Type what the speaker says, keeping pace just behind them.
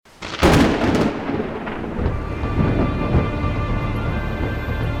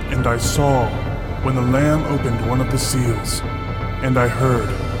And I saw when the Lamb opened one of the seals, and I heard,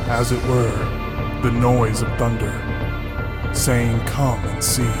 as it were, the noise of thunder, saying, "Come and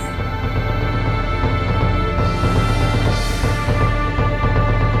see."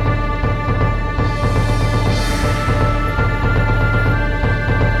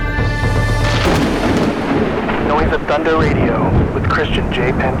 Noise of Thunder Radio with Christian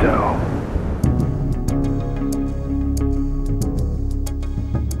J. Pinto.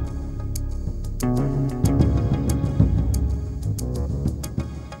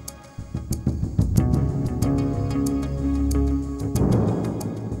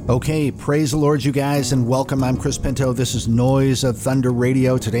 Okay, praise the Lord, you guys, and welcome. I'm Chris Pinto. This is Noise of Thunder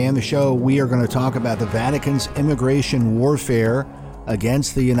Radio. Today on the show, we are going to talk about the Vatican's immigration warfare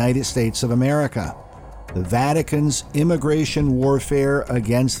against the United States of America. The Vatican's immigration warfare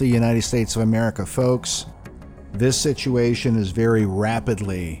against the United States of America. Folks, this situation is very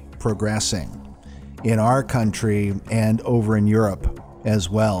rapidly progressing in our country and over in Europe as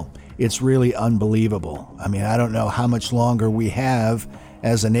well. It's really unbelievable. I mean, I don't know how much longer we have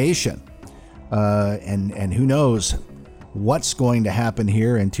as a nation, and who knows what's going to happen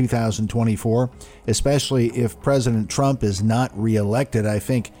here in 2024, especially if President Trump is not reelected. I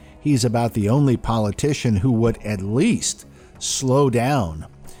think he's about the only politician who would at least slow down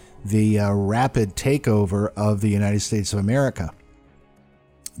the rapid takeover of the United States of America.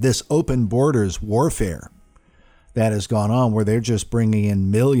 This open borders warfare that has gone on, where they're just bringing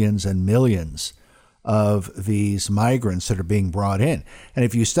in millions and millions of these migrants that are being brought in. And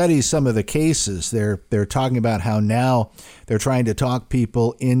if you study some of the cases, they're talking about how now they're trying to talk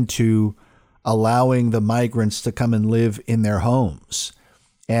people into allowing the migrants to come and live in their homes.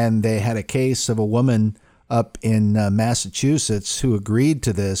 And they had a case of a woman up in Massachusetts who agreed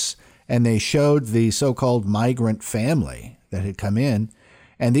to this, and they showed the so-called migrant family that had come in.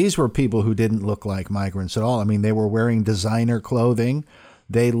 And these were people who didn't look like migrants at all. I mean, they were wearing designer clothing.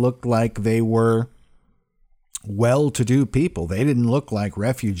 They looked like they were well-to-do people. They didn't look like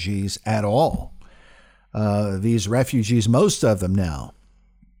refugees at all. These refugees, most of them now,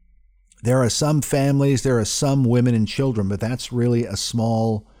 there are some families, there are some women and children, but that's really a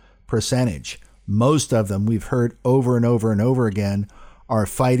small percentage. Most of them, we've heard over and over and over again, are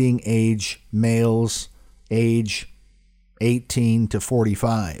fighting age males, age 18 to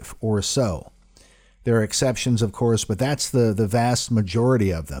 45 or so. There are exceptions, of course, but that's the vast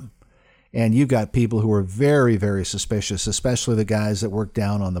majority of them. And you've got people who are very, very suspicious, especially the guys that work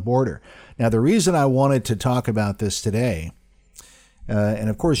down on the border. Now, the reason I wanted to talk about this today, and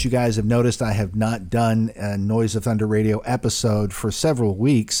of course, you guys have noticed I have not done a Noise of Thunder Radio episode for several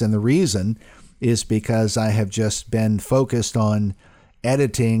weeks. And the reason is because I have just been focused on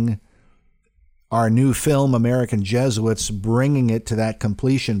editing our new film, American Jesuits, bringing it to that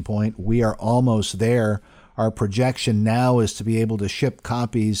completion point. We are almost there. Our projection now is to be able to ship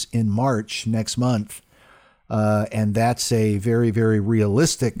copies in March next month. And that's a very, very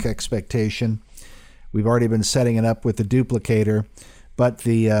realistic expectation. We've already been setting it up with the duplicator. But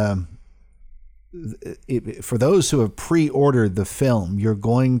for those who have pre-ordered the film, you're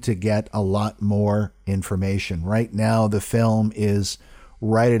going to get a lot more information. Right now, the film is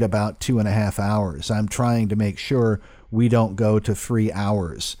right at about 2.5 hours. I'm trying to make sure we don't go to 3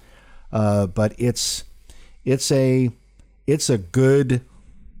 hours. But it's a good,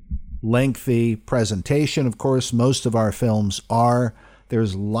 lengthy presentation. Of course, most of our films are.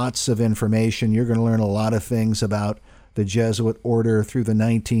 There's lots of information. You're going to learn a lot of things about the Jesuit order through the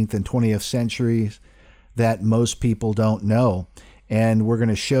 19th and 20th centuries that most people don't know. And we're going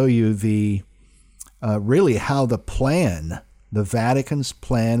to show you really how the plan, the Vatican's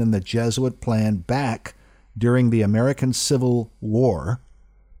plan and the Jesuit plan back during the American Civil War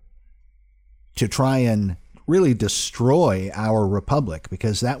to try and really destroy our republic,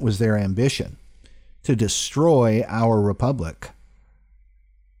 because that was their ambition, to destroy our republic.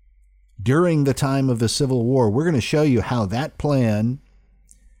 During the time of the Civil War, we're going to show you how that plan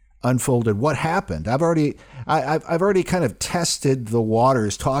unfolded, what happened. I've already kind of tested the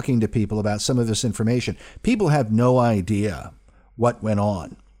waters talking to people about some of this information. People have no idea what went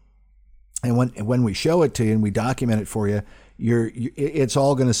on. And when we show it to you and we document it for you, it's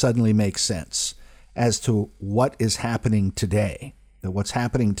all going to suddenly make sense as to what is happening today. That what's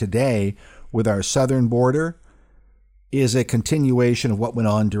happening today with our southern border is a continuation of what went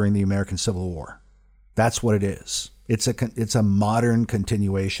on during the American Civil War. That's what it is. It's a modern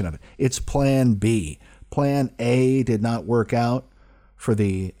continuation of it. It's Plan B. Plan A did not work out for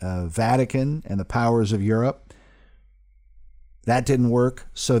the Vatican and the powers of Europe. That didn't work,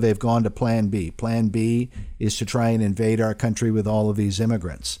 so they've gone to Plan B. Plan B is to try and invade our country with all of these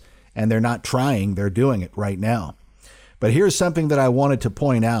immigrants. And they're not trying, they're doing it right now. But here's something that I wanted to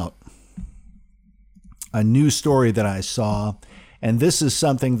point out. A new story that I saw, and this is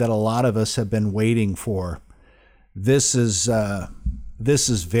something that a lot of us have been waiting for. This is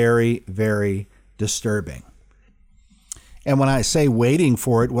very, very disturbing. And when I say waiting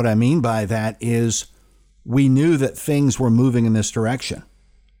for it, what I mean by that is we knew that things were moving in this direction.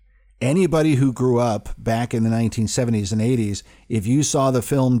 Anybody who grew up back in the 1970s and 80s, if you saw the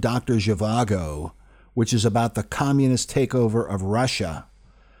film Dr. Zhivago, which is about the communist takeover of Russia,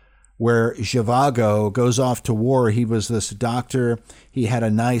 where Zhivago goes off to war. He was this doctor. He had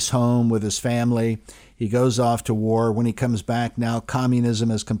a nice home with his family. He goes off to war. When he comes back, now communism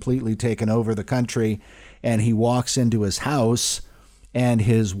has completely taken over the country, and he walks into his house, and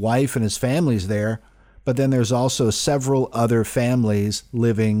his wife and his family's there, but then there's also several other families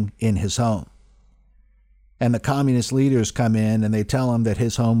living in his home. And the communist leaders come in, and they tell him that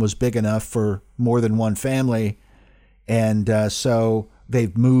his home was big enough for more than one family, and so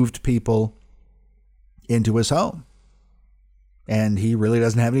they've moved people into his home. And he really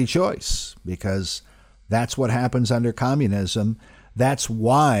doesn't have any choice, because that's what happens under communism. That's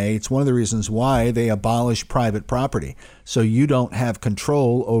why, it's one of the reasons why they abolish private property. So you don't have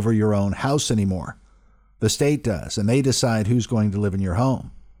control over your own house anymore. The state does, and they decide who's going to live in your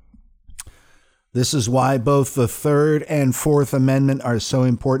home. This is why both the Third and Fourth Amendment are so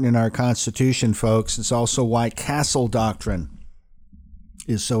important in our Constitution, folks. It's also why castle doctrine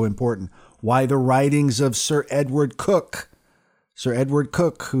is so important. Why the writings of Sir Edward Coke,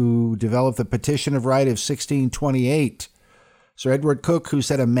 who developed the Petition of Right of 1628, Sir Edward Coke, who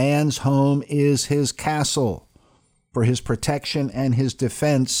said a man's home is his castle for his protection and his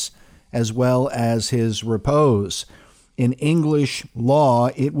defense, as well as his repose. In English law,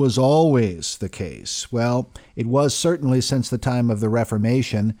 it was always the case. Well, it was certainly since the time of the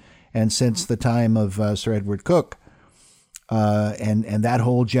Reformation and since the time of Sir Edward Coke and that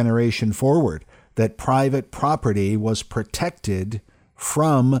whole generation forward, that private property was protected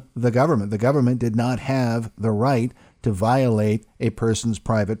from the government. The government did not have the right to violate a person's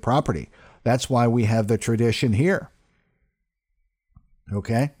private property. That's why we have the tradition here.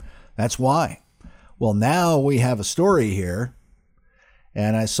 Okay? That's why. Well, now we have a story here,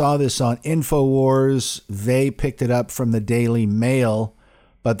 and I saw this on InfoWars. They picked it up from the Daily Mail,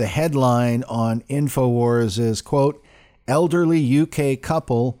 but the headline on InfoWars is, quote, elderly UK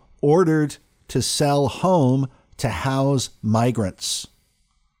couple ordered to sell home to house migrants.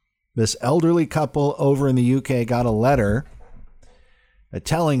 This elderly couple over in the UK got a letter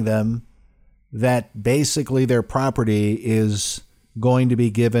telling them that basically their property is going to be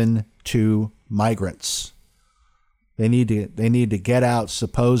given to migrants. They need to get out,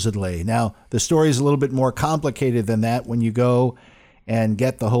 supposedly. Now, the story is a little bit more complicated than that when you go and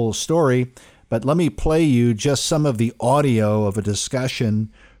get the whole story, but let me play you just some of the audio of a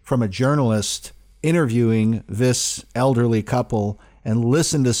discussion from a journalist interviewing this elderly couple, and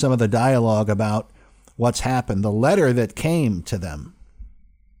listen to some of the dialogue about what's happened, the letter that came to them.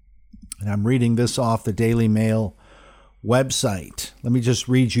 And I'm reading this off the Daily Mail website. Let me just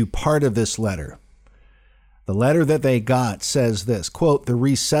read you part of this letter. The letter that they got says this, quote, the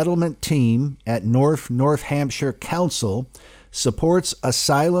resettlement team at North Hampshire Council supports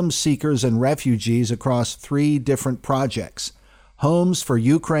asylum seekers and refugees across 3 different projects: homes for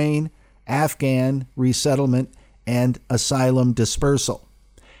Ukraine, Afghan resettlement, and asylum dispersal.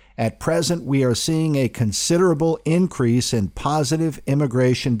 At present, we are seeing a considerable increase in positive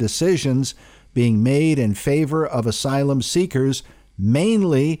immigration decisions being made in favor of asylum seekers,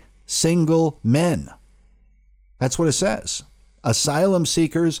 mainly single men. That's what it says. Asylum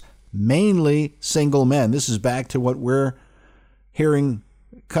seekers, mainly single men. This is back to what we're hearing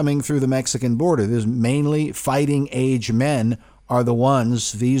coming through the Mexican border. There's mainly fighting age men are the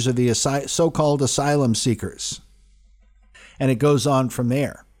ones, these are the so-called asylum seekers. And it goes on from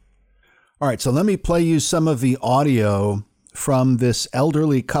there. All right, so let me play you some of the audio from this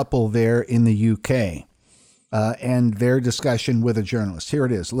elderly couple there in the UK and their discussion with a journalist. Here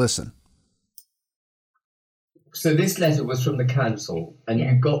it is. Listen. So this letter was from the council, and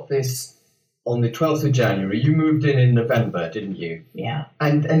you got this on the 12th of January. You moved in November, didn't you? Yeah.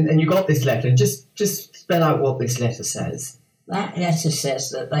 And you got this letter. Just spell out what this letter says. That letter says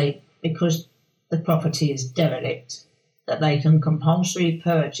that because the property is derelict, that they can compulsory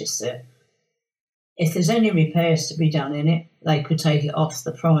purchase it. If there's any repairs to be done in it, they could take it off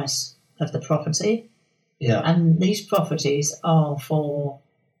the price of the property. Yeah. And these properties are for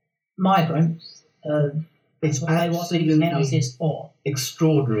migrants. It's what they want these houses for.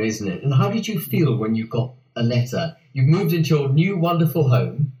 Extraordinary, isn't it? And how did you feel when you got a letter? You've moved into your new wonderful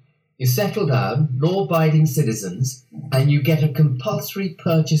home. You settle down, law-abiding citizens, and you get a compulsory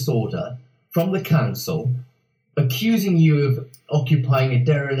purchase order from the council accusing you of occupying a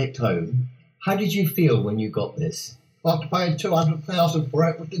derelict home. How did you feel when you got this? After paying $200,000 for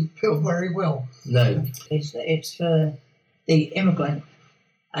it, we didn't feel very well. No. It's for the immigrant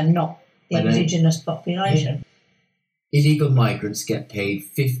and not the indigenous population. Illegal migrants get paid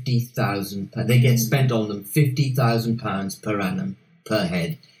 £50,000. They get spent on them £50,000 per annum per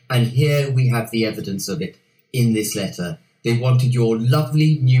head. And here we have the evidence of it in this letter. They wanted your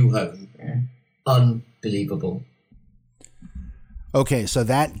lovely new home. Yeah. Unbelievable. Okay, so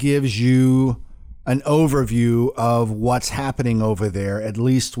that gives you an overview of what's happening over there, at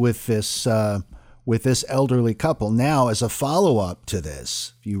least with this elderly couple. Now, as a follow-up to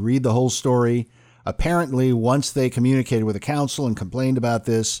this, if you read the whole story, apparently once they communicated with the council and complained about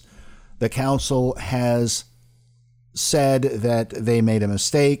this, the council has said that they made a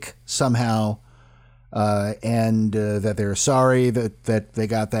mistake somehow, and that they're sorry that they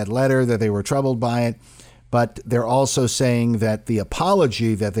got that letter, that they were troubled by it. But they're also saying that the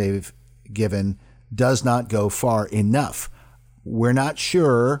apology that they've given does not go far enough. We're not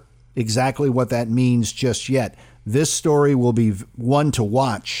sure exactly what that means just yet. This story will be one to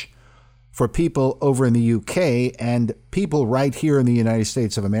watch for people over in the UK and people right here in the United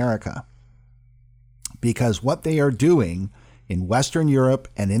States of America. Because what they are doing in Western Europe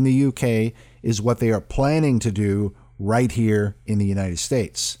and in the UK is what they are planning to do right here in the United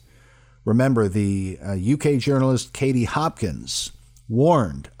States. Remember, the UK journalist Katie Hopkins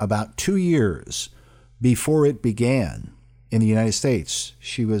warned about 2 years before it began in the United States.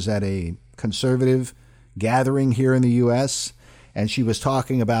 She was at a conservative gathering here in the U.S., and she was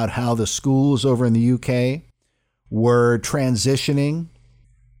talking about how the schools over in the UK were transitioning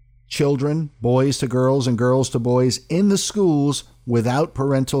children, boys to girls and girls to boys, in the schools without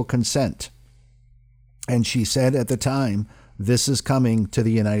parental consent. And she said at the time, this is coming to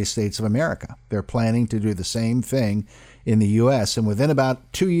the United States of America. They're planning to do the same thing in the U.S. And within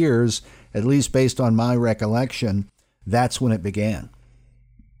about 2 years, at least based on my recollection, that's when it began.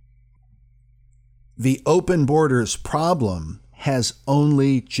 The open borders problem has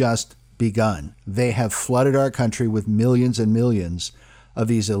only just begun. They have flooded our country with millions and millions of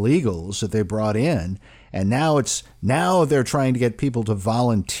these illegals that they brought in. And now they're trying to get people to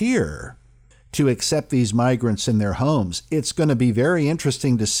volunteer to accept these migrants in their homes. It's going to be very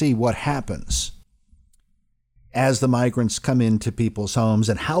interesting to see what happens as the migrants come into people's homes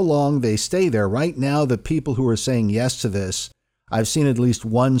and how long they stay there. Right now, the people who are saying yes to this, I've seen at least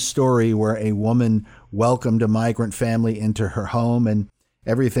one story where a woman welcomed a migrant family into her home, and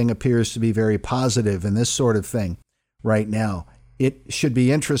everything appears to be very positive and this sort of thing right now. It should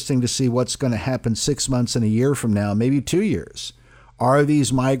be interesting to see what's going to happen 6 months and a year from now, maybe 2 years. Are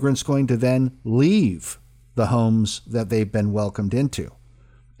these migrants going to then leave the homes that they've been welcomed into?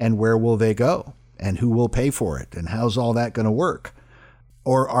 And where will they go? And who will pay for it? And how's all that going to work?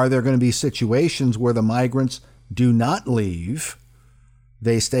 Or are there going to be situations where the migrants do not leave,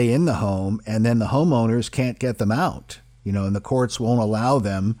 they stay in the home, and then the homeowners can't get them out, and the courts won't allow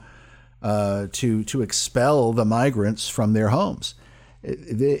them to expel the migrants from their homes?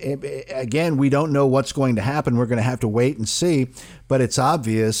 Again, we don't know what's going to happen. We're going to have to wait and see. But it's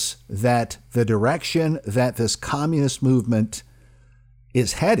obvious that the direction that this communist movement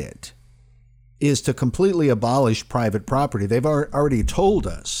is headed is to completely abolish private property. They've already told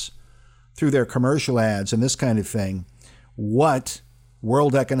us through their commercial ads and this kind of thing what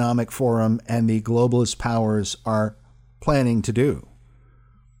World Economic Forum and the globalist powers are planning to do.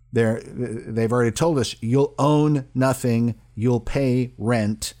 They've already told us you'll own nothing, you'll pay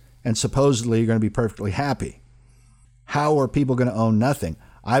rent, and supposedly you're going to be perfectly happy. How are people going to own nothing?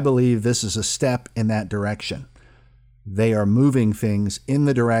 I believe this is a step in that direction. They are moving things in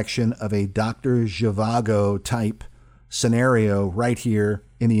the direction of a Dr. Zhivago type scenario right here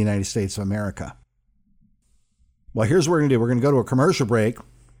in the United States of America. Well, here's what we're going to do. We're going to go to a commercial break.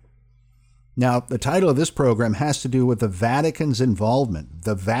 Now, the title of this program has to do with the Vatican's involvement,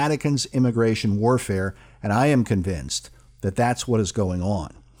 the Vatican's immigration warfare, and I am convinced that that's what is going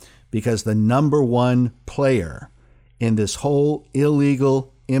on, because the number one player in this whole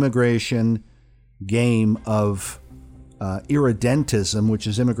illegal immigration game of irredentism, which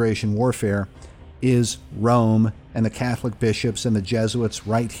is immigration warfare, is Rome and the Catholic bishops and the Jesuits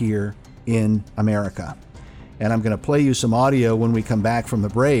right here in America. And I'm going to play you some audio when we come back from the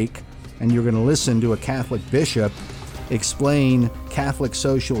break, and you're going to listen to a Catholic bishop explain Catholic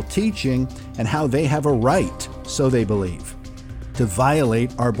social teaching and how they have a right, so they believe, to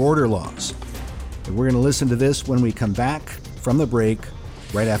violate our border laws. And we're going to listen to this when we come back from the break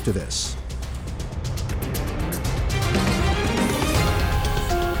right after this.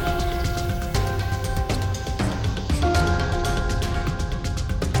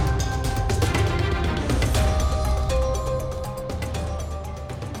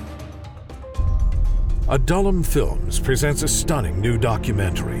 Adullam Films presents a stunning new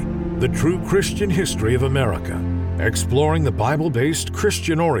documentary, The True Christian History of America, exploring the Bible-based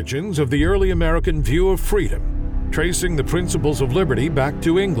Christian origins of the early American view of freedom, tracing the principles of liberty back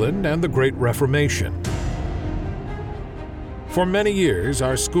to England and the Great Reformation. For many years,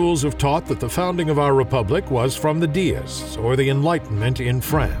 our schools have taught that the founding of our republic was from the Deists, or the Enlightenment in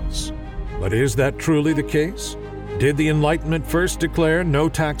France. But is that truly the case? Did the Enlightenment first declare no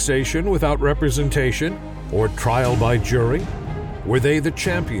taxation without representation or trial by jury? Were they the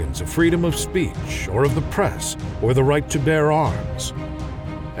champions of freedom of speech or of the press or the right to bear arms?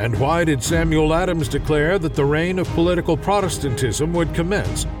 And why did Samuel Adams declare that the reign of political Protestantism would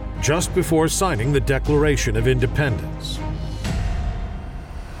commence just before signing the Declaration of Independence?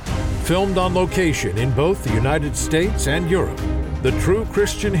 Filmed on location in both the United States and Europe, The True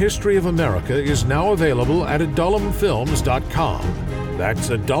Christian History of America is now available at adullamfilms.com. That's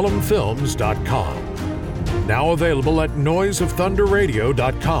adullamfilms.com. Now available at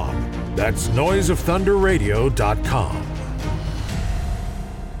noiseofthunderradio.com. That's noiseofthunderradio.com.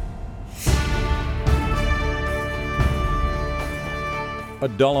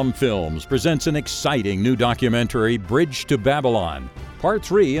 Adullam Films presents an exciting new documentary, Bridge to Babylon, Part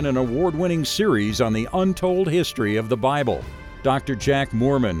 3 in an award-winning series on the untold history of the Bible. Dr. Jack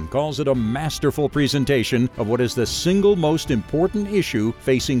Moorman calls it a masterful presentation of what is the single most important issue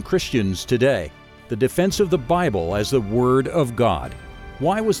facing Christians today, the defense of the Bible as the Word of God.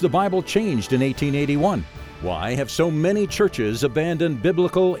 Why was the Bible changed in 1881? Why have so many churches abandoned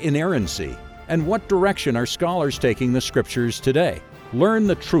biblical inerrancy? And what direction are scholars taking the Scriptures today? Learn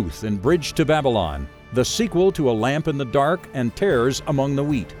the truth in Bridge to Babylon, the sequel to A Lamp in the Dark and Tares Among the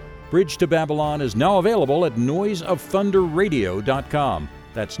Wheat. Bridge to Babylon is now available at noiseofthunderradio.com.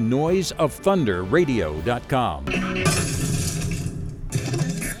 That's noiseofthunderradio.com.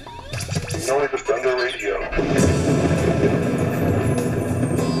 Noise of Thunder Radio.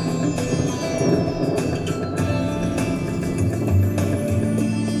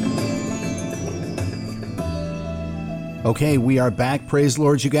 Okay, we are back. Praise the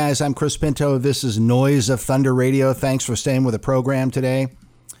Lord, you guys. I'm Chris Pinto. This is Noise of Thunder Radio. Thanks for staying with the program today.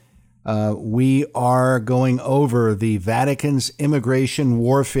 We are going over the Vatican's immigration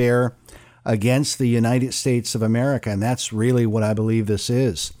warfare against the United States of America, and that's really what I believe this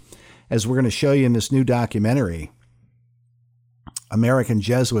is. As we're going to show you in this new documentary, American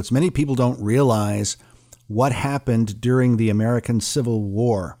Jesuits, many people don't realize what happened during the American Civil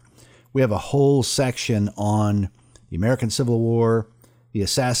War. We have a whole section on the American Civil War, the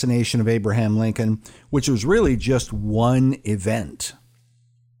assassination of Abraham Lincoln, which was really just one event.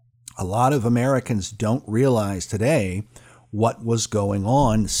 A lot of Americans don't realize today what was going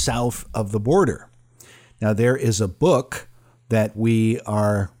on south of the border. Now, there is a book that we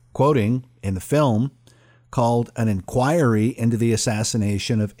are quoting in the film called An Inquiry into the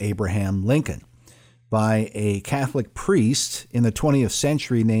Assassination of Abraham Lincoln by a Catholic priest in the 20th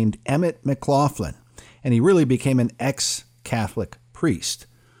century named Emmett McLaughlin. And he really became an ex-Catholic priest.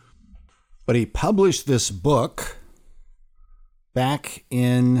 But he published this book back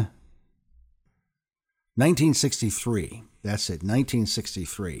in 1963. That's it,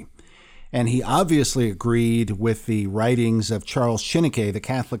 1963. And he obviously agreed with the writings of Charles Chineke, the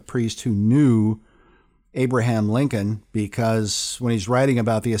Catholic priest who knew Abraham Lincoln, because when he's writing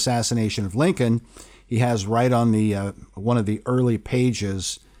about the assassination of Lincoln, he has right on the one of the early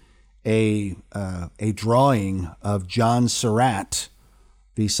pages a drawing of John Surratt,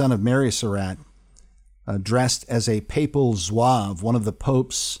 the son of Mary Surratt, dressed as a papal zouave, one of the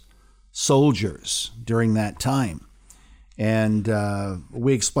Pope's soldiers during that time. And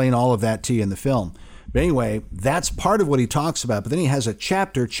we explain all of that to you in the film. But anyway, that's part of what he talks about. But then he has a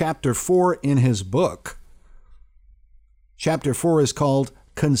chapter 4 in his book. Chapter 4 is called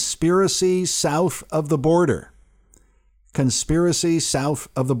Conspiracy South of the Border. Conspiracy South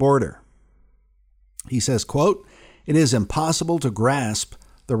of the Border. He says, quote, "It is impossible to grasp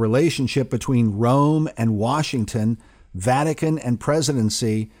the relationship between Rome and Washington, Vatican and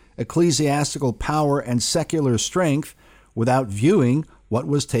presidency, ecclesiastical power and secular strength without viewing what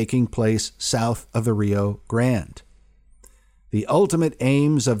was taking place south of the Rio Grande. The ultimate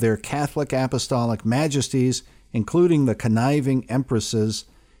aims of their Catholic apostolic majesties, including the conniving empresses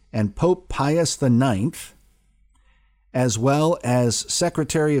and Pope Pius IX, as well as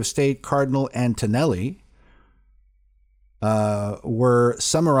Secretary of State Cardinal Antonelli, were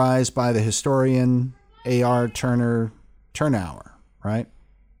summarized by the historian A.R. Turnauer, right?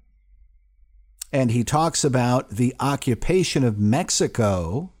 And he talks about the occupation of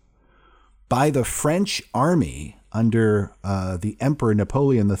Mexico by the French army under the Emperor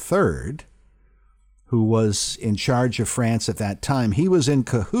Napoleon III, who was in charge of France at that time. He was in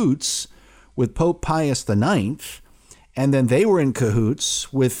cahoots with Pope Pius IX, and then they were in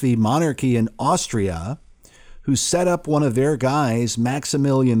cahoots with the monarchy in Austria, who set up one of their guys,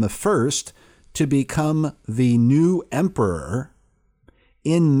 Maximilian I, to become the new emperor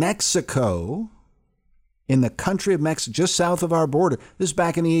in Mexico, in the country of Mexico, just south of our border. This is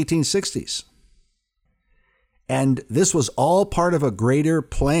back in the 1860s. And this was all part of a greater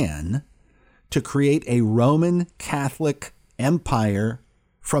plan to create a Roman Catholic empire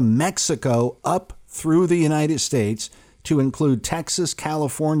from Mexico up through the United States to include Texas,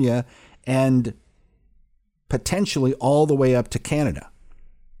 California, and potentially all the way up to Canada.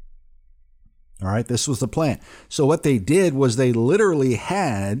 All right, this was the plan. So what they did was they literally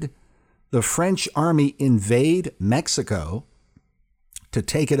had the French army invade Mexico to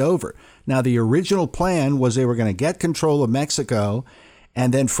take it over. Now, the original plan was they were going to get control of Mexico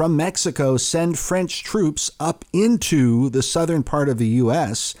and then from Mexico send French troops up into the southern part of the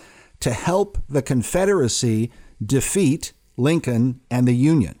U.S. to help the Confederacy defeat Lincoln and the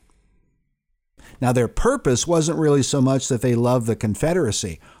Union. Now, their purpose wasn't really so much that they loved the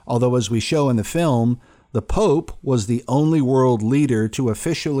Confederacy, although as we show in the film, the Pope was the only world leader to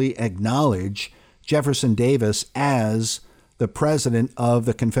officially acknowledge Jefferson Davis as the President of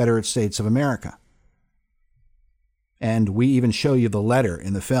the Confederate States of America. And we even show you the letter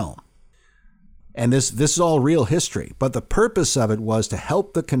in the film. And this is all real history, but the purpose of it was to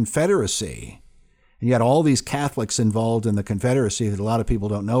help the Confederacy. And you had all these Catholics involved in the Confederacy that a lot of people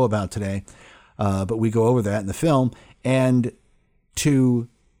don't know about today, but we go over that in the film, and to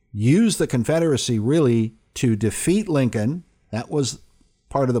use the Confederacy really to defeat Lincoln. That was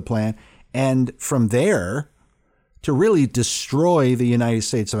part of the plan. And from there, to really destroy the United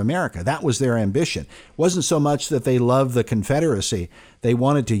States of America. That was their ambition. It wasn't so much that they loved the Confederacy. They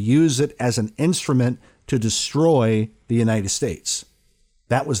wanted to use it as an instrument to destroy the United States.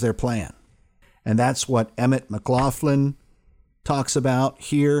 That was their plan. And that's what Emmett McLaughlin talks about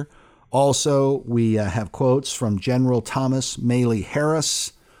here. Also, we have quotes from General Thomas Maley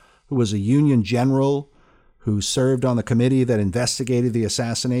Harris, who was a Union general who served on the committee that investigated the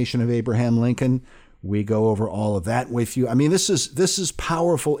assassination of Abraham Lincoln. We go over all of that with you. I mean, this is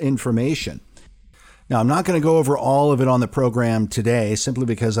powerful information. Now, I'm not going to go over all of it on the program today, simply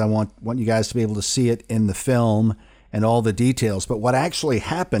because I want you guys to be able to see it in the film and all the details. But what actually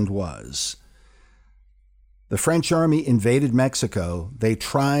happened was the French army invaded Mexico. They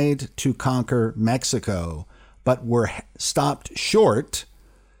tried to conquer Mexico, but were stopped short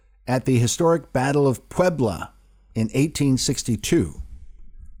at the historic Battle of Puebla in 1862.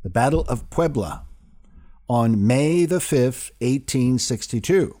 The Battle of Puebla on May the 5th,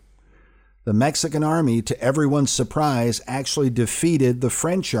 1862. The Mexican army, to everyone's surprise, actually defeated the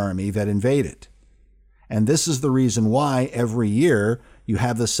French army that invaded. And this is the reason why every year you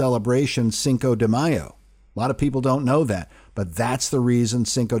have the celebration Cinco de Mayo. A lot of people don't know that, but that's the reason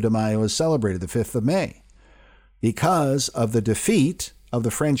Cinco de Mayo is celebrated, the 5th of May, because of the defeat of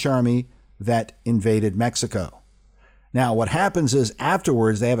the French army that invaded Mexico. Now, what happens is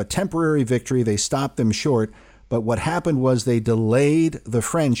afterwards, they have a temporary victory. They stop them short. But what happened was they delayed the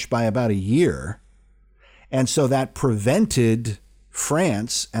French by about a year. And so that prevented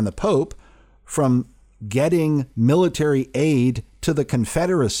France and the Pope from getting military aid to the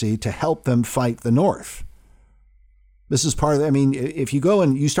Confederacy to help them fight the North. This is part of, I mean, if you go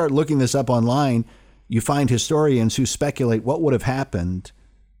and you start looking this up online, you find historians who speculate what would have happened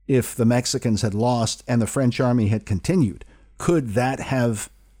if the Mexicans had lost and the French army had continued. Could that have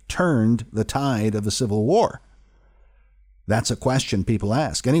turned the tide of the Civil War? That's a question people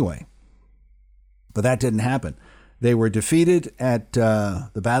ask anyway. But that didn't happen. They were defeated at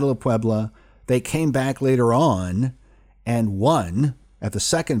the Battle of Puebla. They came back later on and won at the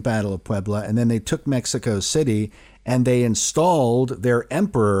Second Battle of Puebla, and then they took Mexico City and they installed their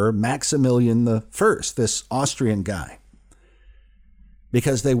emperor, Maximilian I, this Austrian guy,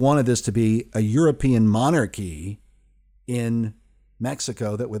 because they wanted this to be a European monarchy in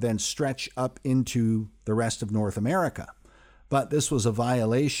Mexico that would then stretch up into the rest of North America. But this was a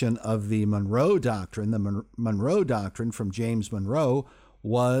violation of the Monroe Doctrine. The Monroe Doctrine from James Monroe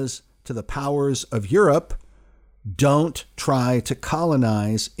was to the powers of Europe, don't try to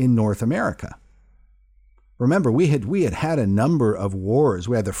colonize in North America. Remember, we had a number of wars.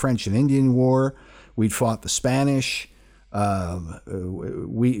 We had the French and Indian War. We'd fought the Spanish.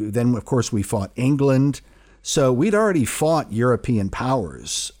 Then, of course, we fought England. So we'd already fought European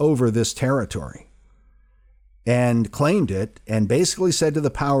powers over this territory and claimed it and basically said to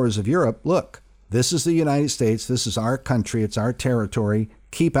the powers of Europe, look, this is the United States. This is our country. It's our territory.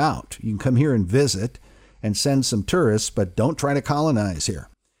 Keep out. You can come here and visit and send some tourists, but don't try to colonize here.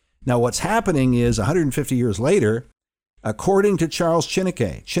 Now, what's happening is 150 years later, according to Charles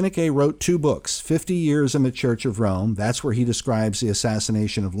Chineke wrote 2 books, 50 Years in the Church of Rome. That's where he describes the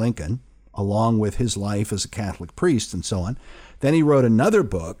assassination of Lincoln, along with his life as a Catholic priest and so on. Then he wrote another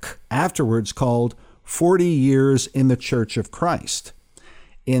book afterwards called 40 Years in the Church of Christ.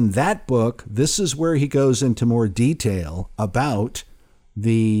 In that book, this is where he goes into more detail about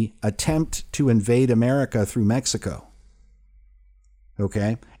the attempt to invade America through Mexico.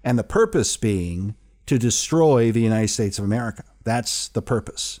 Okay? And the purpose being to destroy the United States of America. That's the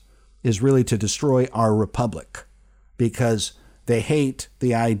purpose, is really to destroy our republic, because they hate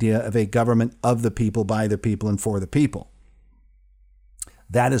the idea of a government of the people, by the people, and for the people.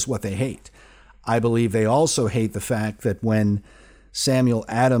 That is what they hate. I believe they also hate the fact that when Samuel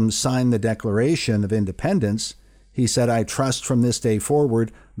Adams signed the Declaration of Independence, he said, I trust from this day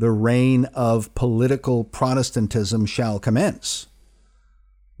forward, the reign of political Protestantism shall commence.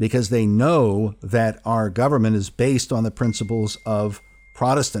 Because they know that our government is based on the principles of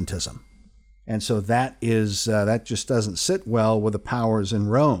Protestantism. And so that just doesn't sit well with the powers in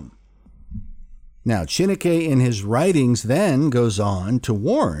Rome. Now, Chineke in his writings then goes on to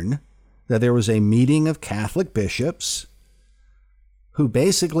warn that there was a meeting of Catholic bishops who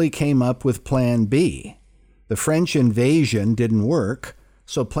basically came up with Plan B. The French invasion didn't work,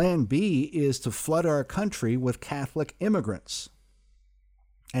 so Plan B is to flood our country with Catholic immigrants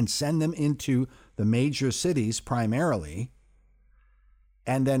and send them into the major cities primarily,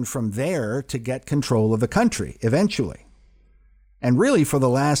 and then from there to get control of the country eventually. And really, for the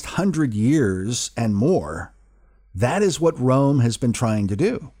last 100 years and more, that is what Rome has been trying to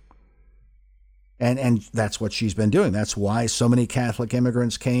do. And that's what she's been doing. That's why so many Catholic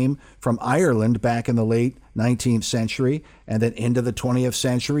immigrants came from Ireland back in the late 19th century, and then into the 20th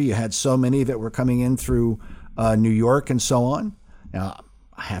century. You had so many that were coming in through New York and so on. Now,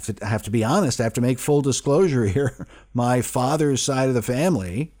 I have to be honest. I have to make full disclosure here. My father's side of the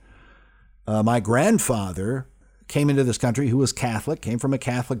family, my grandfather came into this country who was Catholic, came from a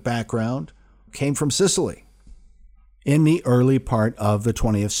Catholic background, came from Sicily in the early part of the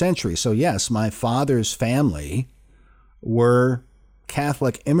 20th century. So yes, my father's family were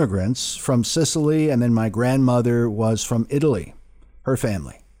Catholic immigrants from Sicily, and then my grandmother was from Italy, her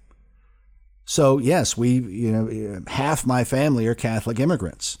family. So yes, half my family are Catholic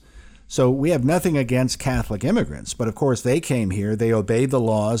immigrants. So we have nothing against Catholic immigrants, but of course they came here, they obeyed the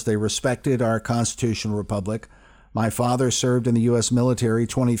laws, they respected our constitutional republic. My father served in the U.S. military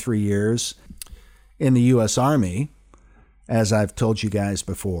 23 years in the U.S. Army, as I've told you guys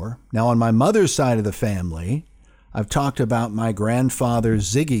before. Now, on my mother's side of the family, I've talked about my grandfather,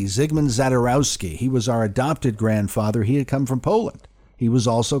 Zygmunt Zadarowski. He was our adopted grandfather. He had come from Poland. He was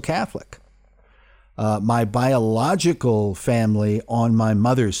also Catholic. My biological family on my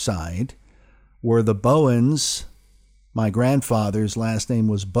mother's side were the Bowens. My grandfather's last name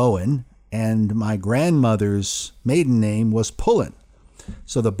was Bowen, and my grandmother's maiden name was Pullen.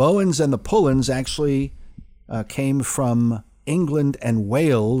 So the Bowens and the Pullens actually came from England and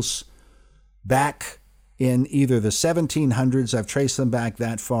Wales back in either the 1700s. I've traced them back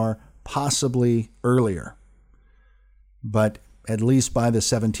that far, possibly earlier. But at least by the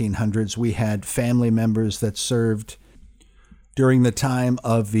 1700s, we had family members that served during the time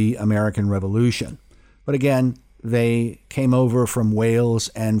of the American Revolution. But again, they came over from Wales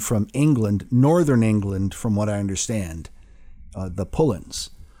and from England, northern England, from what I understand, the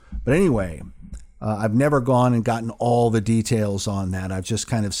Pullens. But anyway, I've never gone and gotten all the details on that. I've just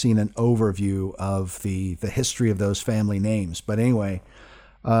kind of seen an overview of the history of those family names. But anyway,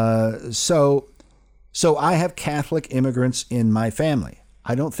 so I have Catholic immigrants in my family.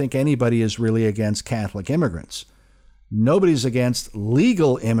 I don't think anybody is really against Catholic immigrants. Nobody's against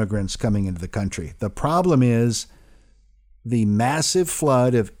legal immigrants coming into the country. The problem is the massive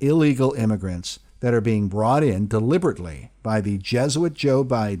flood of illegal immigrants that are being brought in deliberately by the Jesuit Joe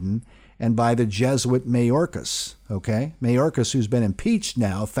Biden and by the Jesuit Mayorkas, okay? Mayorkas, who's been impeached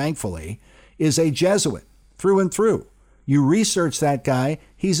now, thankfully, is a Jesuit through and through. You research that guy,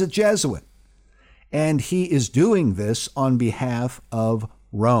 he's a Jesuit. And he is doing this on behalf of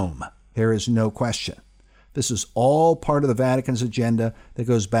Rome. There is no question. This is all part of the Vatican's agenda that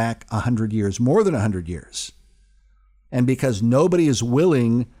goes back 100 years, more than 100 years. And because nobody is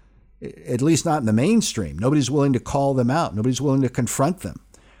willing at least not in the mainstream. Nobody's willing to call them out. Nobody's willing to confront them.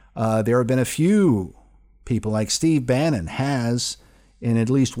 There have been a few people like Steve Bannon has, in at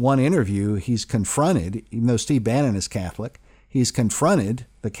least one interview, he's confronted, even though Steve Bannon is Catholic, he's confronted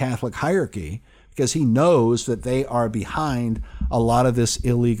the Catholic hierarchy because he knows that they are behind a lot of this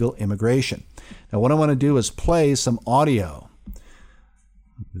illegal immigration. Now, what I want to do is play some audio.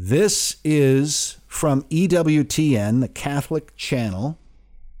 This is from EWTN, the Catholic channel,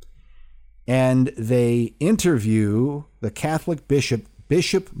 and they interview the Catholic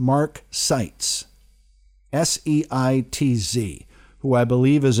Bishop Mark Seitz, Seitz, who I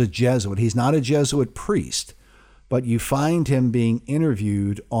believe is a Jesuit. He's not a Jesuit priest, but you find him being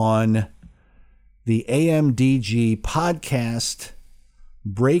interviewed on the AMDG podcast,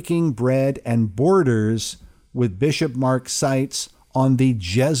 Breaking Bread and Borders with Bishop Mark Seitz on the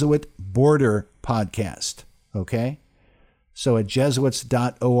Jesuit Border podcast. Okay? So at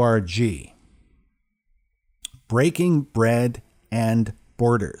jesuits.org. Breaking Bread and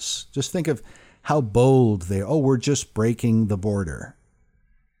Borders. Just think of how bold they are. Oh, we're just breaking the border.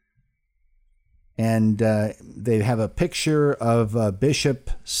 And they have a picture of Bishop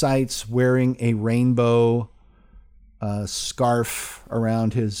Seitz wearing a rainbow scarf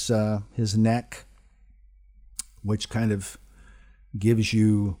around his neck, which kind of gives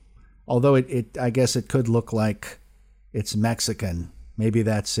you, although it I guess it could look like it's Mexican. Maybe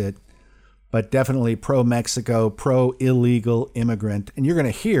that's it. But definitely pro-Mexico, pro-illegal immigrant. And you're going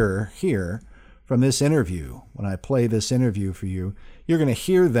to hear here from this interview, when I play this interview for you, you're going to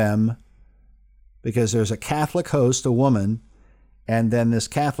hear them because there's a Catholic host, a woman, and then this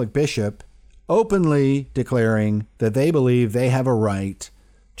Catholic bishop openly declaring that they believe they have a right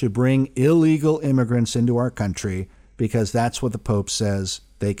to bring illegal immigrants into our country because that's what the Pope says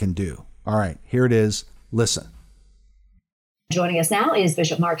they can do. All right, here it is. Listen. Joining us now is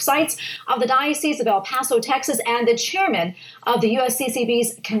Bishop Mark Seitz of the Diocese of El Paso, Texas, and the chairman of the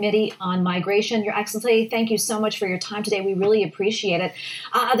USCCB's Committee on Migration. Your Excellency, thank you so much for your time today. We really appreciate it.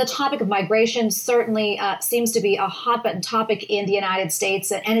 The topic of migration certainly seems to be a hot-button topic in the United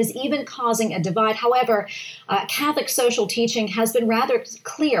States and is even causing a divide. However, Catholic social teaching has been rather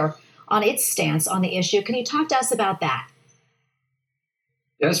clear on its stance on the issue. Can you talk to us about that?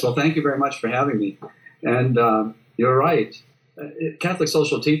 Yes, well, thank you very much for having me. And you're right. Catholic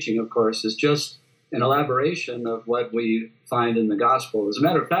social teaching, of course, is just an elaboration of what we find in the gospel. As a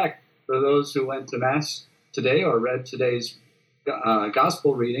matter of fact, for those who went to Mass today or read today's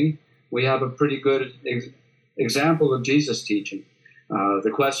gospel reading, we have a pretty good example of Jesus' teaching.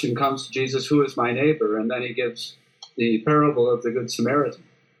 The question comes to Jesus, who is my neighbor? And then he gives the parable of the Good Samaritan.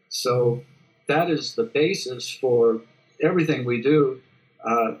 So that is the basis for everything we do.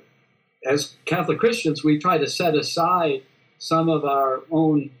 As Catholic Christians, we try to set aside some of our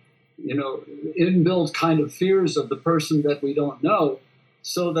own, inbuilt kind of fears of the person that we don't know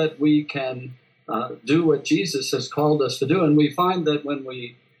so that we can do what Jesus has called us to do. And we find that when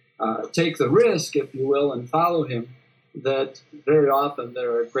we take the risk, if you will, and follow him, that very often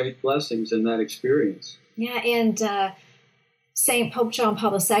there are great blessings in that experience. Yeah, and St. Pope John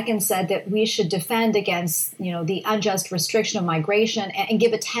Paul II said that we should defend against, the unjust restriction of migration and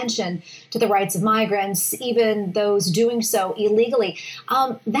give attention to the rights of migrants, even those doing so illegally.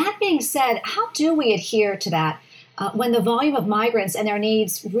 That being said, how do we adhere to that when the volume of migrants and their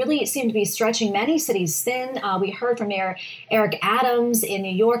needs really seem to be stretching many cities thin? We heard from Mayor Eric Adams in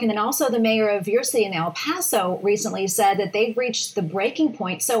New York, and then also the mayor of your city in El Paso recently said that they've reached the breaking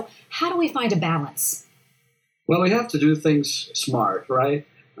point. So how do we find a balance? Well, we have to do things smart, right?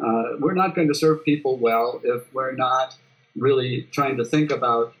 We're not going to serve people well if we're not really trying to think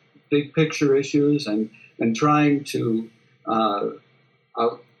about big picture issues and trying to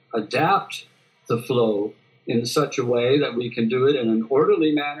adapt the flow in such a way that we can do it in an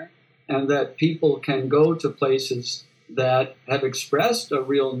orderly manner and that people can go to places that have expressed a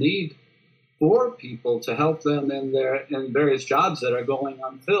real need for people to help them in various jobs that are going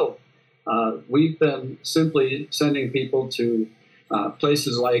unfilled. We've been simply sending people to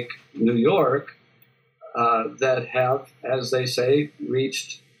places like New York that have, as they say,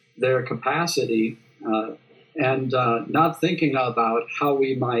 reached their capacity and not thinking about how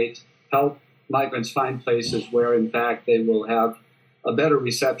we might help migrants find places where, in fact, they will have a better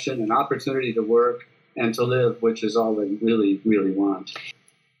reception, an opportunity to work and to live, which is all they really, really want.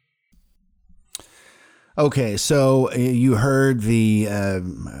 Okay, so you heard the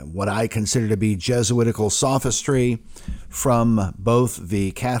what I consider to be Jesuitical sophistry from both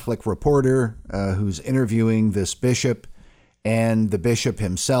the Catholic reporter who's interviewing this bishop and the bishop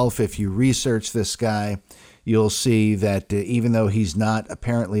himself. If you research this guy, you'll see that even though he's not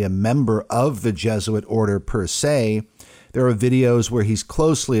apparently a member of the Jesuit order per se, there are videos where he's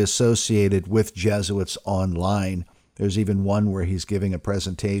closely associated with Jesuits online. There's even one where he's giving a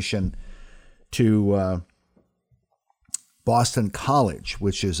presentation to Boston College,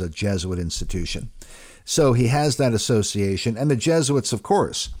 which is a Jesuit institution. So he has that association. And the Jesuits, of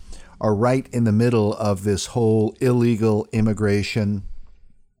course, are right in the middle of this whole illegal immigration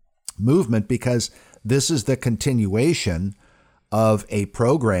movement, because this is the continuation of a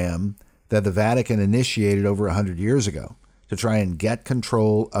program that the Vatican initiated over 100 years ago to try and get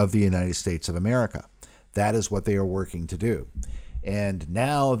control of the United States of America. That is what they are working to do. And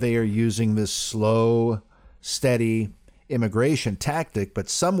now they are using this slow, steady immigration tactic. But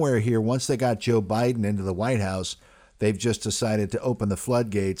somewhere here, once they got Joe Biden into the White House, they've just decided to open the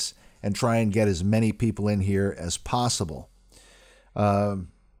floodgates and try and get as many people in here as possible.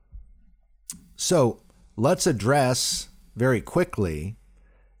 So let's address very quickly,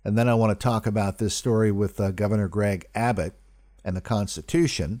 and then I want to talk about this story with Governor Greg Abbott and the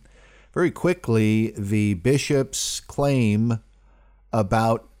Constitution. Very quickly, the bishops claim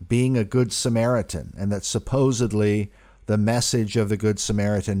about being a good Samaritan, and that supposedly the message of the Good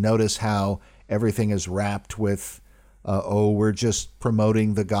Samaritan, notice how everything is wrapped with, we're just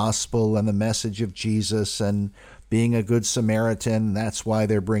promoting the gospel and the message of Jesus and being a good Samaritan. That's why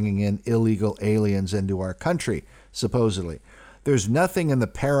they're bringing in illegal aliens into our country, supposedly. There's nothing in the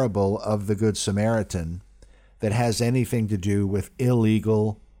parable of the Good Samaritan that has anything to do with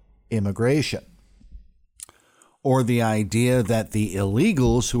illegal immigration, or the idea that the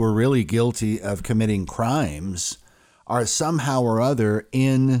illegals who are really guilty of committing crimes are somehow or other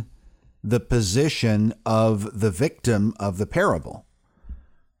in the position of the victim of the parable,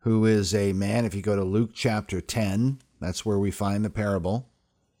 who is a man. If you go to Luke chapter 10, that's where we find the parable.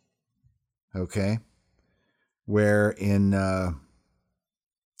 Okay. Where in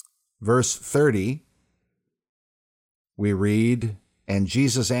verse 30, we read, "And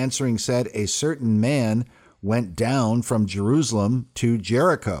Jesus answering said, A certain man went down from Jerusalem to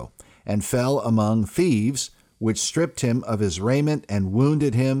Jericho, and fell among thieves, which stripped him of his raiment, and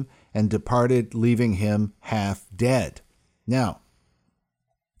wounded him, and departed, leaving him half dead." Now,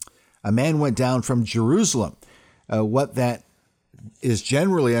 a man went down from Jerusalem. What that is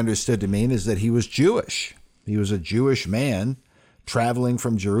generally understood to mean is that he was Jewish. He was a Jewish man traveling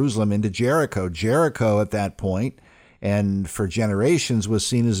from Jerusalem into Jericho. Jericho at that point, and for generations, was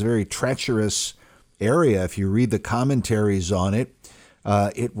seen as a very treacherous area. If you read the commentaries on it,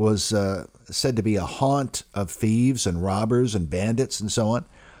 it was said to be a haunt of thieves and robbers and bandits and so on.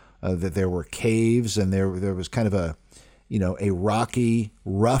 That there were caves, and there was kind of a rocky,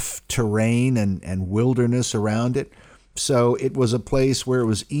 rough terrain and wilderness around it. So it was a place where it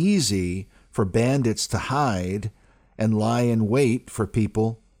was easy for bandits to hide and lie in wait for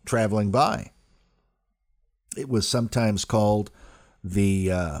people traveling by. It was sometimes called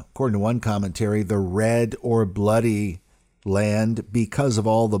according to one commentary, the red or bloody land, because of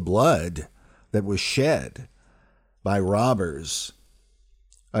all the blood that was shed by robbers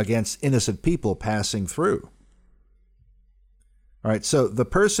against innocent people passing through. All right, so the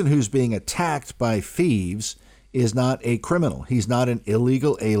person who's being attacked by thieves is not a criminal. He's not an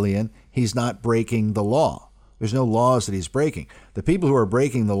illegal alien. He's not breaking the law. There's no laws that he's breaking. The people who are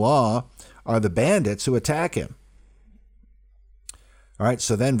breaking the law are the bandits who attack him. All right,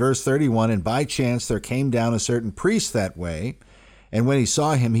 so then verse 31, "And by chance there came down a certain priest that way, and when he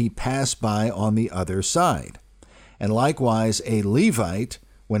saw him, he passed by on the other side. And likewise a Levite,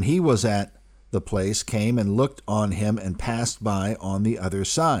 when he was at the place, came and looked on him and passed by on the other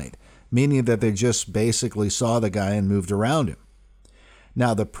side," meaning that they just basically saw the guy and moved around him.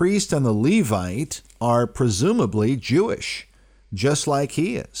 Now, the priest and the Levite are presumably Jewish, just like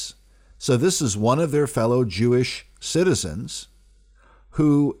he is. So this is one of their fellow Jewish citizens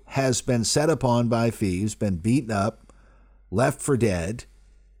who has been set upon by thieves, been beaten up, left for dead,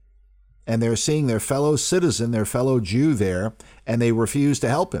 and they're seeing their fellow citizen, their fellow Jew there, and they refuse to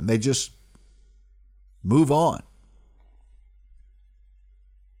help him. They just move on.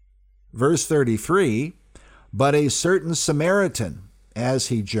 Verse 33, "But a certain Samaritan, as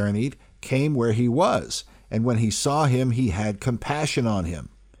he journeyed, came where he was, and when he saw him, he had compassion on him,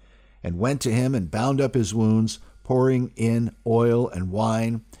 and went to him and bound up his wounds, pouring in oil and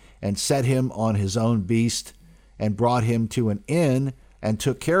wine, and set him on his own beast, and brought him to an inn, and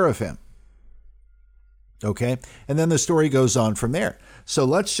took care of him." Okay, and then the story goes on from there. So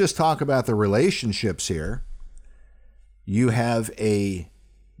let's just talk about the relationships here. You have a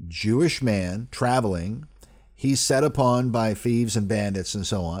Jewish man traveling. He's set upon by thieves and bandits and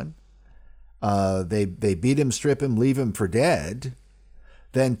so on. They beat him, strip him, leave him for dead.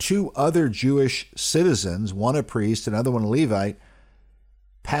 Then two other Jewish citizens, one a priest, another one a Levite,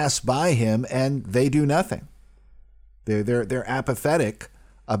 pass by him and they do nothing. They're apathetic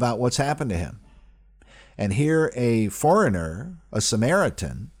about what's happened to him. And here a foreigner, a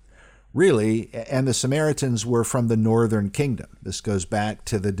Samaritan, really, and the Samaritans were from the northern kingdom. This goes back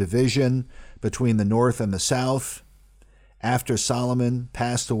to the division between the north and the south. After Solomon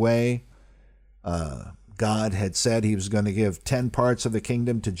passed away, God had said he was going to give 10 parts of the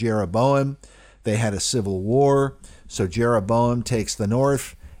kingdom to Jeroboam. They had a civil war, so Jeroboam takes the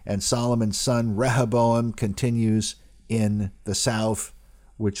north, and Solomon's son Rehoboam continues in the south,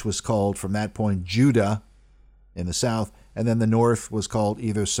 which was called from that point Judah in the south, and then the north was called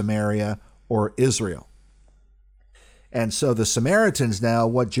either Samaria or Israel. And so the Samaritans now,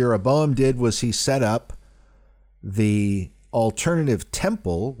 what Jeroboam did was he set up the alternative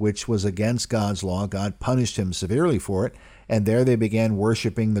temple, which was against God's law. God punished him severely for it, and there they began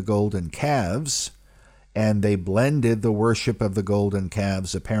worshiping the golden calves, and they blended the worship of the golden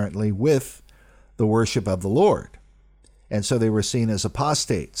calves apparently with the worship of the Lord. And so they were seen as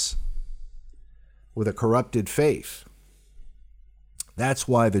apostates with a corrupted faith. That's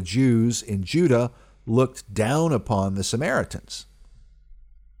why the Jews in Judah looked down upon the Samaritans.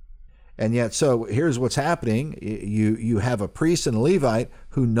 And yet, so here's what's happening. You have a priest and a Levite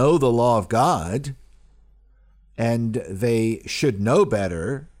who know the law of God, and they should know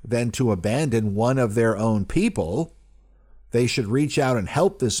better than to abandon one of their own people. They should reach out and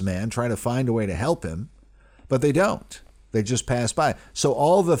help this man, try to find a way to help him, but they don't. They just pass by. So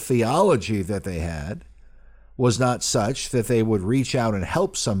all the theology that they had was not such that they would reach out and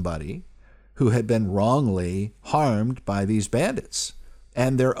help somebody who had been wrongly harmed by these bandits,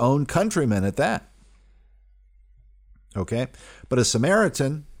 and their own countrymen at that. Okay? But a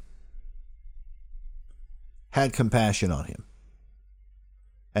Samaritan had compassion on him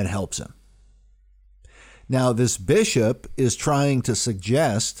and helps him. Now, this bishop is trying to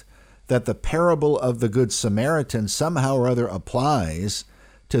suggest that the parable of the Good Samaritan somehow or other applies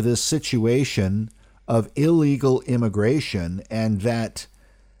to this situation of illegal immigration, and that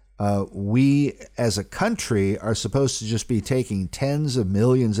we as a country are supposed to just be taking tens of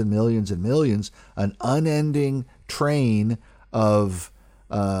millions and millions and millions, an unending train of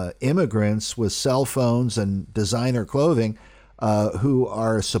immigrants with cell phones and designer clothing who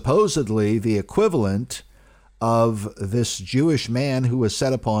are supposedly the equivalent of this Jewish man who was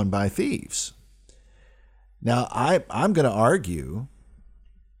set upon by thieves. Now, I'm going to argue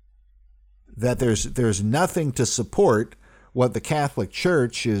that there's nothing to support what the Catholic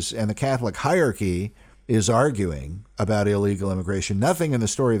Church is and the Catholic hierarchy is arguing about illegal immigration. Nothing in the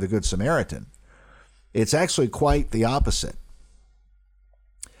story of the Good Samaritan. It's actually quite the opposite,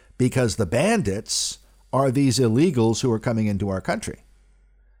 because the bandits are these illegals who are coming into our country.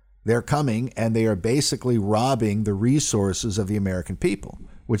 They're coming and they are basically robbing the resources of the American people,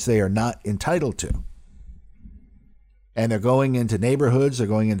 which they are not entitled to. And they're going into neighborhoods, they're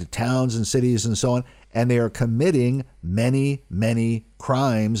going into towns and cities and so on, and they are committing many, many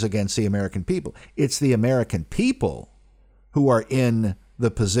crimes against the American people. It's the American people who are in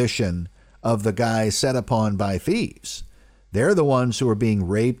the position of the guy set upon by thieves. They're the ones who are being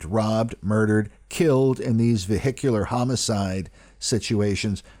raped, robbed, murdered, killed in these vehicular homicide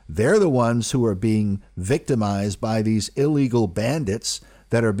situations. They're the ones who are being victimized by these illegal bandits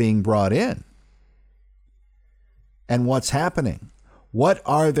that are being brought in. And what's happening? What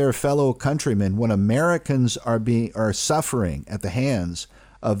are their fellow countrymen when Americans are suffering at the hands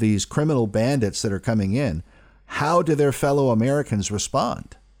of these criminal bandits that are coming in? How do their fellow Americans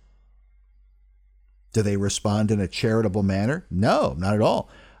respond? Do they respond in a charitable manner? No, not at all.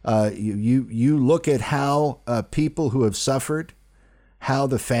 You look at how people who have suffered, how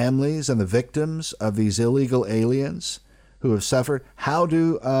the families and the victims of these illegal aliens who have suffered, how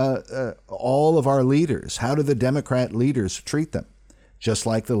do all of our leaders, how do the Democrat leaders treat them? Just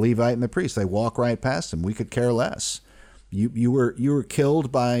like the Levite and the priest, they walk right past them. We could care less. You were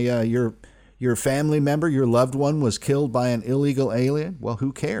killed by your family member, your loved one was killed by an illegal alien. Well,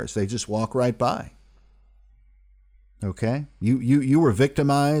 who cares? They just walk right by. Okay? You were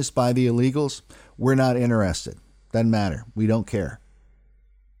victimized by the illegals. We're not interested. Doesn't matter. We don't care.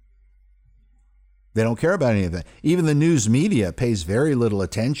 They don't care about any of that. Even the news media pays very little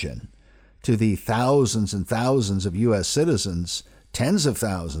attention to the thousands and thousands of U.S. citizens, tens of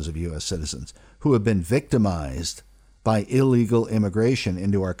thousands of U.S. citizens who have been victimized by illegal immigration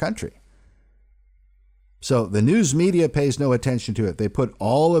into our country. So the news media pays no attention to it. They put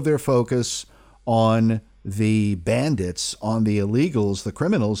all of their focus on the bandits, on the illegals, the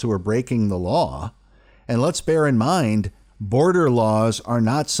criminals who are breaking the law. And let's bear in mind, border laws are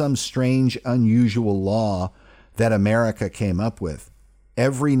not some strange, unusual law that America came up with.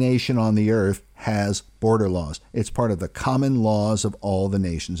 Every nation on the earth has border laws. It's part of the common laws of all the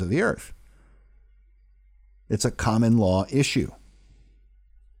nations of the earth. It's a common law issue.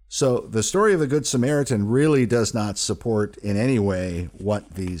 So the story of the Good Samaritan really does not support in any way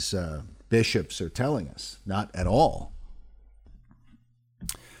what these bishops are telling us. Not at all.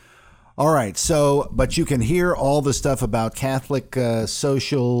 All right, so, but you can hear all the stuff about Catholic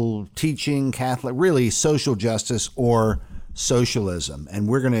social teaching, Catholic, really social justice or socialism. And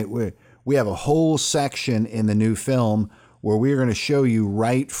we have a whole section in the new film where we're going to show you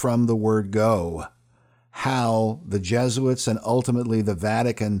right from the word go how the Jesuits and ultimately the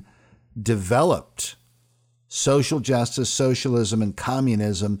Vatican developed social justice, socialism, and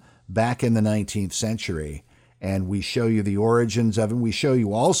communism back in the 19th century. And we show you the origins of it. We show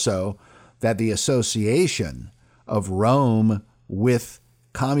you also that the association of Rome with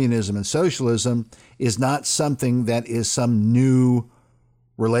communism and socialism is not something that is some new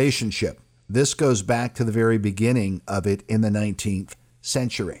relationship. This goes back to the very beginning of it in the 19th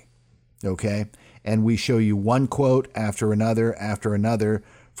century. Okay? And we show you one quote after another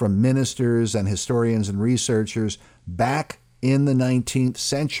from ministers and historians and researchers back in the 19th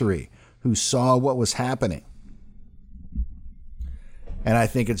century who saw what was happening. And I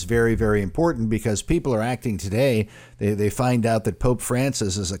think it's very, very important because people are acting today. They find out that Pope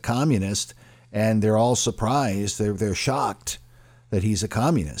Francis is a communist, and they're all surprised. They're shocked that he's a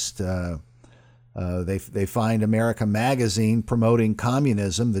communist. They find America Magazine promoting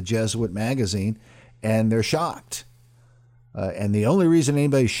communism, the Jesuit magazine, and they're shocked. And the only reason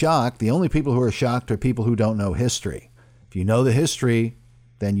anybody's shocked, the only people who are shocked are people who don't know history. If you know the history,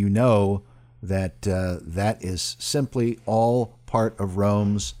 then you know that that is simply all part of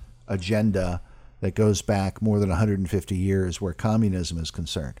Rome's agenda that goes back more than 150 years where communism is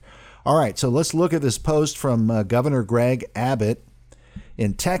concerned. All right, so let's look at this post from Governor Greg Abbott.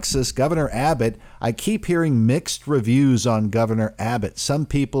 In Texas, Governor Abbott, I keep hearing mixed reviews on Governor Abbott. Some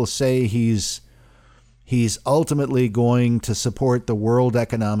people say he's ultimately going to support the World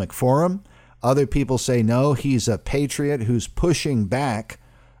Economic Forum. Other people say no, he's a patriot who's pushing back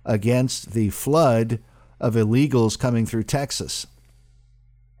against the flood of illegals coming through Texas.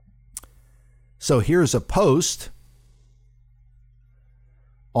 So here's a post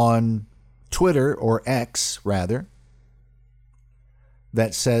on Twitter, or X rather,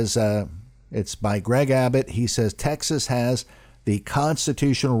 that says, it's by Greg Abbott. He says, Texas has the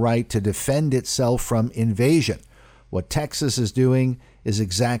constitutional right to defend itself from invasion. What Texas is doing is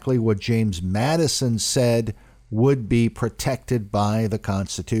exactly what James Madison said would be protected by the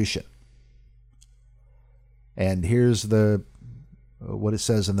Constitution. And here's what it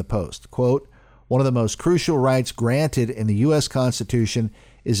says in the post. Quote, one of the most crucial rights granted in the U.S. Constitution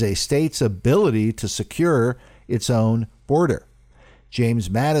is a state's ability to secure its own border. James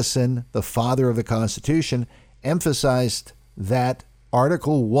Madison, the father of the Constitution, emphasized that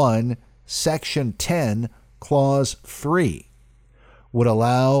Article 1, Section 10, Clause 3 would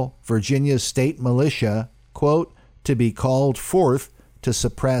allow Virginia's state militia, quote, to be called forth to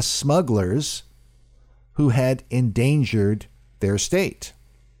suppress smugglers who had endangered their state.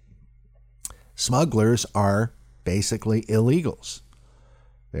 Smugglers are basically illegals.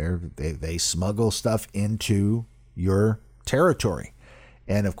 They smuggle stuff into your territory.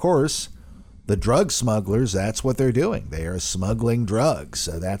 And of course, the drug smugglers, that's what they're doing. They are smuggling drugs.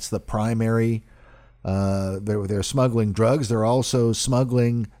 So that's the primary. They're smuggling drugs. They're also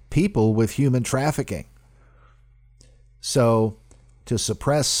smuggling people with human trafficking. So to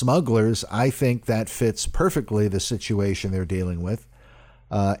suppress smugglers, I think that fits perfectly the situation they're dealing with.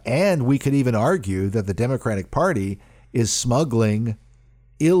 And we could even argue that the Democratic Party is smuggling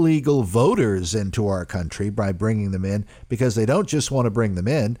illegal voters into our country by bringing them in, because they don't just want to bring them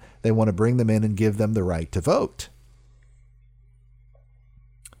in, they want to bring them in and give them the right to vote.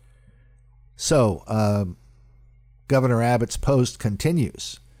 So Governor Abbott's post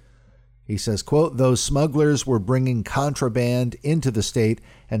continues. He says, quote, those smugglers were bringing contraband into the state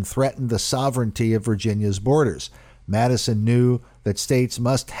and threatened the sovereignty of Virginia's borders. Madison knew that states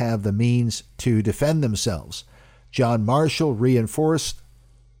must have the means to defend themselves. John Marshall reinforced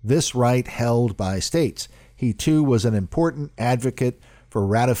this right held by states. He too was an important advocate for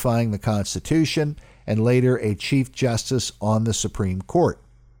ratifying the Constitution and later a Chief Justice on the Supreme Court.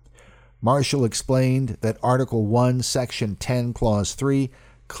 Marshall explained that Article 1, Section 10, Clause 3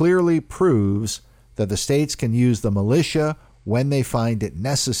 clearly proves that the states can use the militia when they find it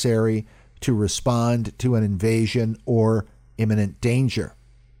necessary to respond to an invasion or imminent danger.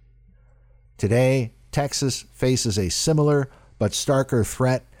 Today, Texas faces a similar but starker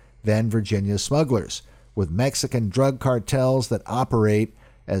threat than Virginia's smugglers, with Mexican drug cartels that operate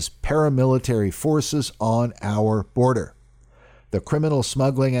as paramilitary forces on our border. The criminal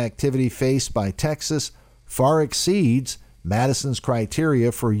smuggling activity faced by Texas far exceeds Madison's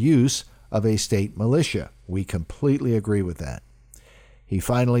criteria for use of a state militia. We completely agree with that. He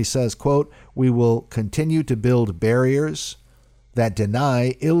finally says, quote, "We will continue to build barriers that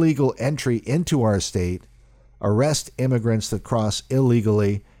deny illegal entry into our state, arrest immigrants that cross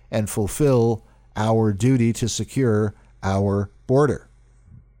illegally, and fulfill our duty to secure our border."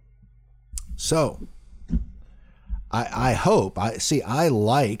 So, I hope, I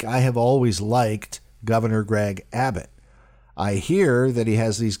have always liked Governor Greg Abbott. I hear that he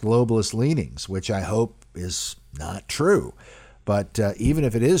has these globalist leanings, which I hope is not true. But even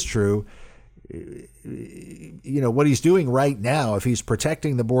if it is true, what he's doing right now, if he's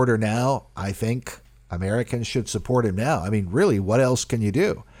protecting the border now, I think Americans should support him now. I mean, really, what else can you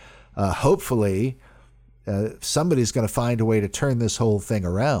do? Hopefully, somebody's going to find a way to turn this whole thing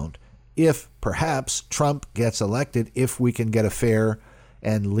around. If perhaps Trump gets elected, if we can get a fair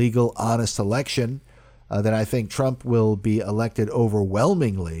and legal, honest election, then I think Trump will be elected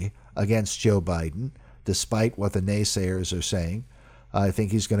overwhelmingly against Joe Biden, despite what the naysayers are saying. I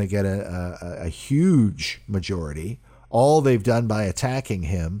think he's going to get a huge majority. All they've done by attacking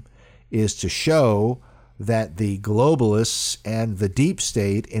him is to show that the globalists and the deep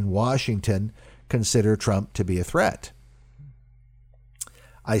state in Washington consider Trump to be a threat.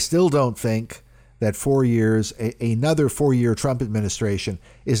 I still don't think that 4 years, another 4-year Trump administration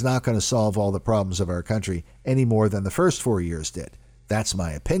is not going to solve all the problems of our country any more than the first 4 years did. That's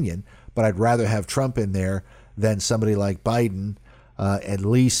my opinion, but I'd rather have Trump in there than somebody like Biden. At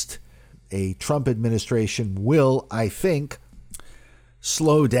least a Trump administration will, I think,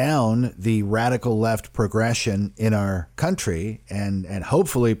 slow down the radical left progression in our country and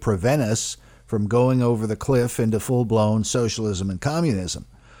hopefully prevent us from going over the cliff into full-blown socialism and communism.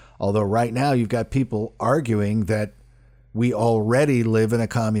 Although right now you've got people arguing that we already live in a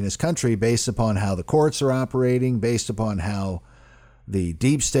communist country based upon how the courts are operating, based upon how the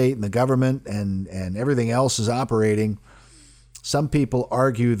deep state and the government and everything else is operating. Some people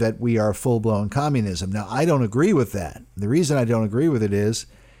argue that we are full-blown communism. Now, I don't agree with that. The reason I don't agree with it is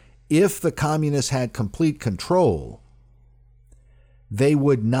if the communists had complete control, they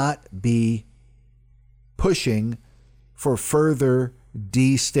would not be pushing for further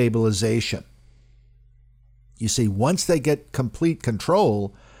destabilization. You see, once they get complete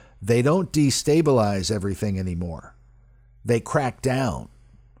control, they don't destabilize everything anymore. They crack down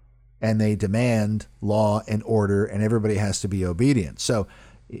and they demand law and order, and everybody has to be obedient. So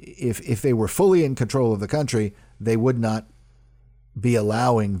if they were fully in control of the country, they would not be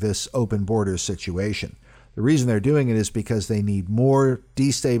allowing this open border situation. The reason they're doing it is because they need more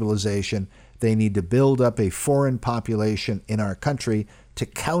destabilization. They need to build up a foreign population in our country to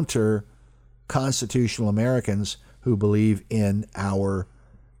counter constitutional Americans who believe in our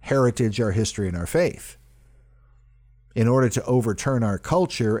heritage, our history, and our faith. In order to overturn our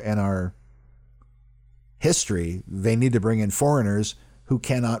culture and our history, they need to bring in foreigners who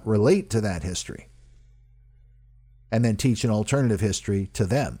cannot relate to that history and then teach an alternative history to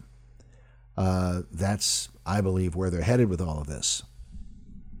them. That's, I believe, where they're headed with all of this.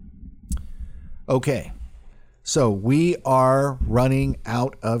 Okay, so we are running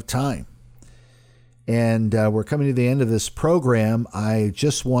out of time. And we're coming to the end of this program. I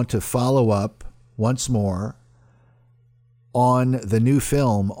just want to follow up once more on the new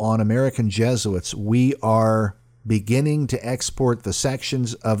film on American Jesuits. We are beginning to export the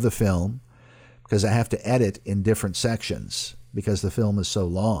sections of the film because I have to edit in different sections because the film is so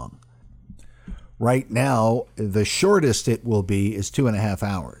long. Right now, the shortest it will be is 2.5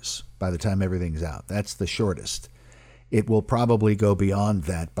 hours by the time everything's out. That's the shortest. It will probably go beyond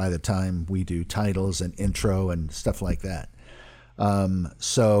that by the time we do titles and intro and stuff like that.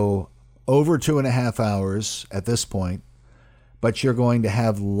 So over 2.5 hours at this point, but you're going to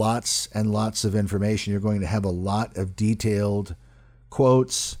have lots and lots of information. You're going to have a lot of detailed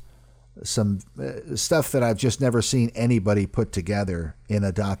quotes, some stuff that I've just never seen anybody put together in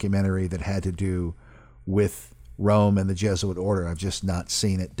a documentary that had to do with Rome and the Jesuit order. I've just not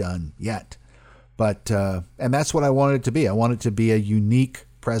seen it done yet. But and that's what I want it to be. I want it to be a unique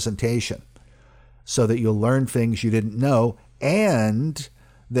presentation so that you'll learn things you didn't know, and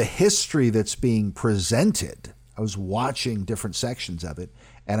the history that's being presented. I was watching different sections of it,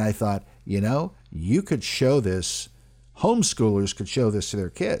 and I thought, you could show this, homeschoolers could show this to their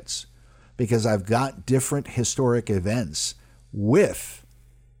kids, because I've got different historic events with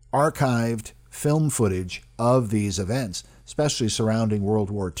archived film footage of these events, especially surrounding World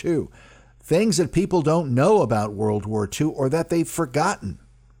War II. Things that people don't know about World War II or that they've forgotten.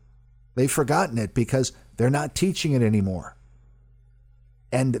 They've forgotten it because they're not teaching it anymore.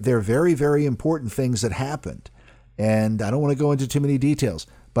 And they're very, very important things that happened. And I don't want to go into too many details,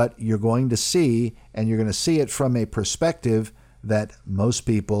 but you're going to see, and you're going to see it from a perspective that most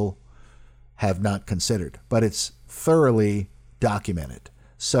people have not considered. But it's thoroughly documented.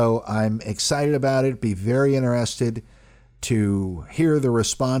 So I'm excited about it. Be very interested to hear the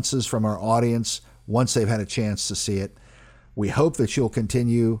responses from our audience once they've had a chance to see it. We hope that you'll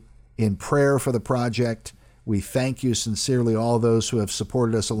continue in prayer for the project. We thank you sincerely, all those who have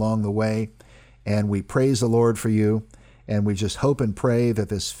supported us along the way, and we praise the Lord for you. And we just hope and pray that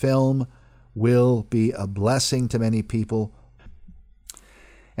this film will be a blessing to many people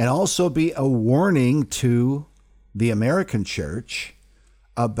and also be a warning to the American church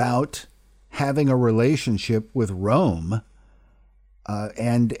about having a relationship with Rome,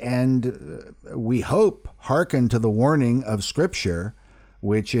 and we hope hearken to the warning of Scripture,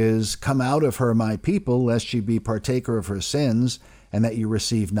 which is, "Come out of her, my people, lest ye be partaker of her sins, and that you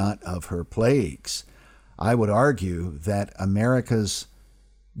receive not of her plagues." I would argue that America's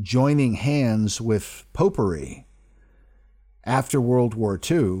joining hands with popery after World War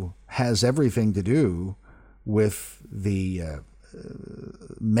II has everything to do with the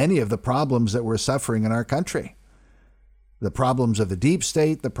many of the problems that we're suffering in our country. The problems of the deep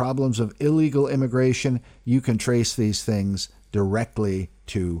state, the problems of illegal immigration, you can trace these things directly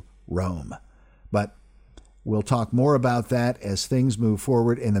to Rome. But we'll talk more about that as things move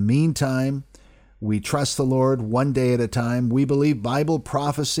forward. In the meantime, we trust the Lord one day at a time. We believe Bible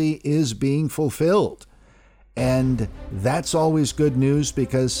prophecy is being fulfilled. And that's always good news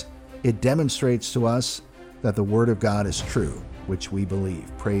because it demonstrates to us that the Word of God is true, which we believe.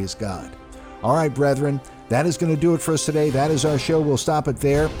 Praise God. All right, brethren, that is going to do it for us today. That is our show. We'll stop it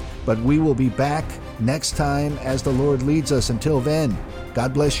there, but we will be back next time as the Lord leads us. Until then,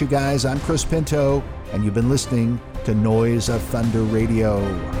 God bless you guys. I'm Chris Pinto, and you've been listening to Noise of Thunder Radio.